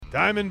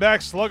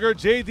Diamondback slugger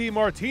J.D.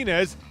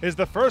 Martinez is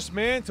the first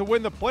man to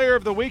win the Player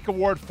of the Week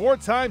award 4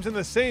 times in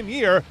the same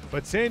year,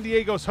 but San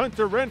Diego's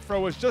Hunter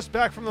Renfroe is just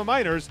back from the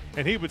minors,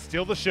 and he would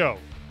steal the show.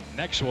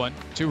 Next one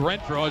to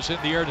Renfroe is in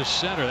the air to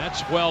center.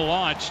 That's well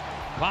launched.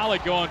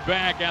 Pollock going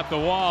back at the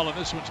wall, and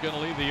this one's going to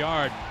leave the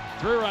yard.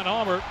 3-run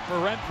homer for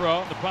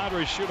Renfroe. The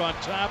Padres shoot on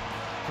top.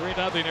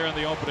 3-0 here in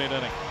the opening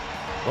inning.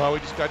 Well, we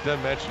just got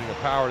done mentioning the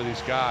power that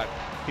he's got.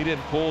 He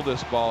didn't pull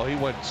this ball. He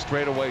went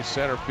straight away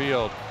center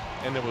field,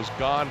 and it was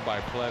gone by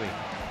plenty.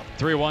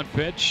 3-1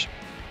 pitch,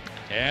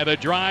 and a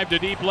drive to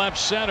deep left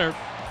center.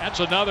 That's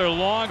another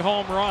long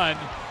home run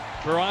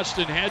for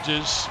Austin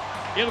Hedges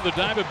into the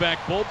Diamondback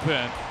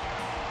bullpen.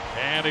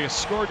 And the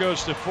score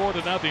goes to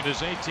 4-0, his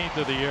 18th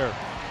of the year.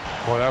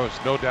 Boy, that was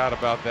no doubt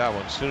about that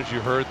one. As soon as you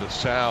heard the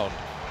sound,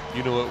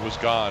 you knew it was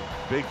gone.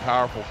 Big,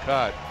 powerful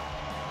cut.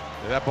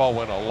 And that ball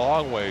went a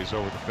long ways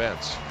over the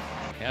fence.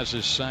 Has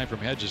his sign from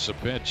Hedges, a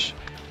pitch.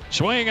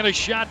 Swing and a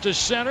shot to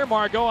center.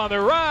 Margot on the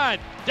run.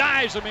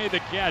 Dives and made the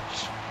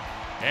catch.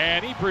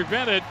 And he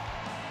prevented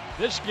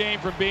this game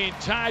from being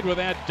tied with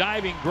that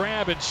diving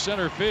grab in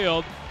center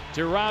field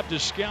to Rob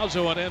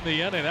Descalzo and end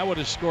the inning. That would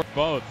have scored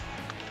both.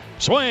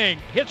 Swing,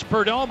 hits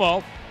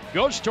Perdomo,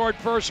 goes toward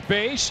first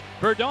base.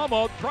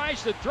 Perdomo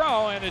tries to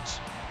throw, and it's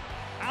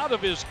out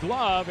of his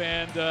glove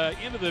and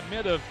into the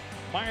mid of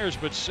Myers,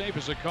 but safe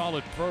as a call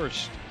at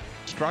first.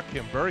 Struck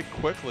him very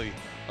quickly.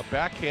 A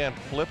backhand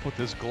flip with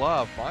his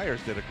glove.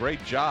 Myers did a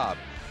great job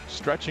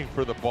stretching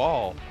for the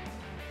ball.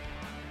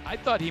 I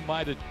thought he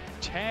might have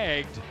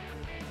tagged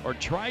or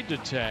tried to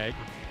tag.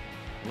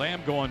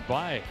 Lamb going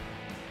by.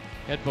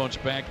 Headphones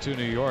back to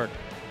New York.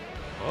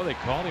 Oh, they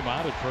called him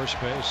out at first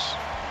base.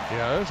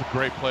 Yeah, that was a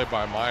great play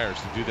by Myers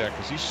to do that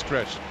because he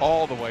stretched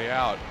all the way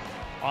out.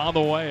 On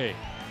the way.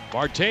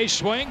 Marte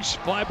swings,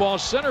 fly ball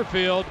center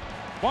field.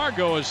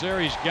 Margot is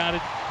there, he's got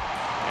it.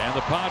 And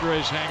the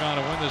Padres hang on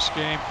to win this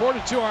game.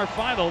 4-2 our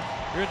final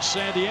here in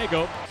San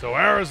Diego. So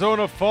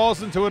Arizona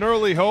falls into an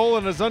early hole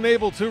and is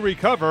unable to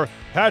recover.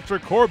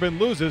 Patrick Corbin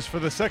loses for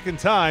the second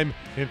time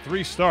in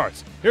 3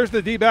 starts. Here's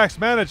the D-backs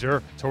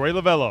manager, Torey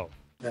Lovello.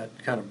 That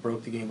kind of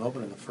broke the game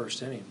open in the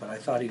first inning, but I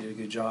thought he did a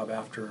good job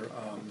after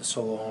the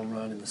solo home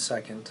run in the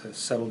second to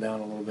settle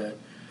down a little bit.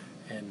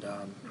 And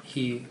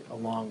he,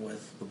 along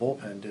with the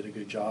bullpen, did a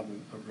good job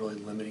of really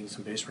limiting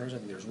some base runners. I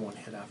think there was 1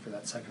 hit after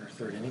that second or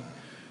third inning.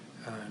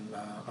 And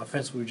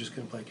offensively, we just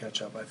couldn't play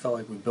catch up. I felt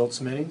like we built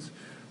some innings.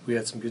 We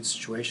had some good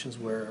situations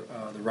where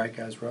the right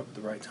guys were up at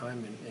the right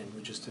time, and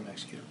we just didn't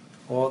execute.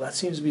 Well, that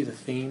seems to be the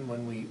theme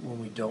when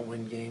we don't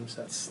win games.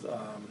 That's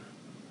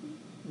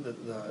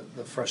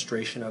the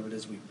frustration of it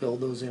is we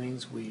build those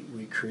innings,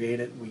 we create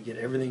it, we get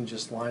everything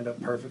just lined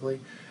up perfectly,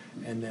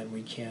 and then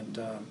we can't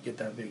get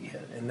that big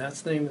hit. And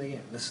that's the name of the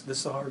game. This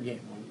is a hard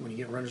game. When you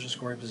get runners in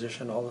scoring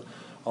position,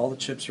 all the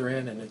chips are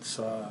in, and it's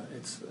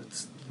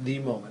the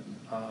moment.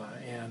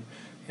 And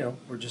you know,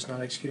 we're just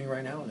not executing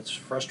right now, and it's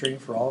frustrating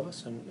for all of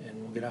us, and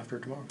we'll get after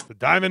it tomorrow. The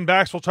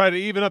Diamondbacks will try to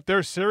even up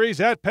their series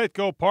at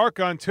Petco Park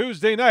on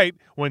Tuesday night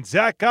when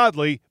Zach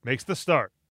Godley makes the start.